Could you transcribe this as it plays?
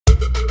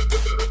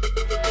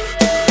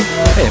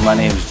my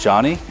name is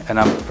Johnny, and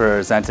I'm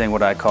presenting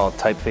what I call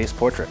typeface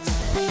portraits.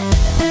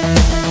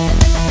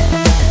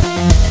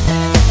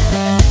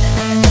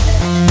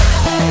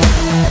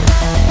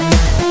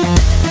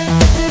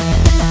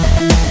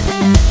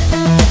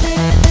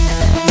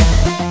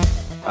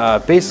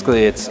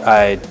 Basically,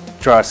 I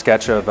draw a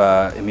sketch of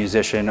a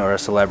musician or a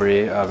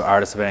celebrity, of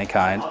artist of any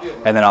kind,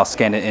 and then I'll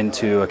scan it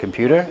into a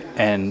computer,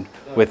 and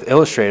with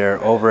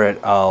Illustrator over it,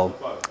 I'll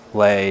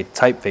lay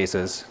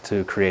typefaces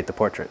to create the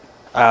portrait.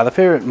 My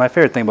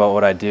favorite thing about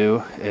what I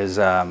do is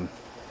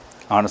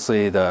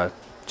honestly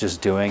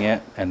just doing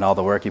it and all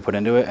the work you put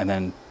into it, and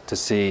then to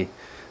see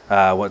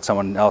what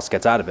someone else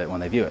gets out of it when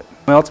they view it.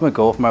 My ultimate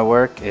goal for my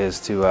work is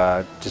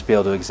to just be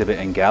able to exhibit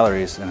in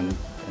galleries and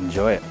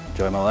enjoy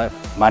my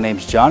life. My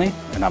name's Johnny,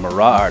 and I'm a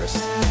raw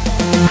artist.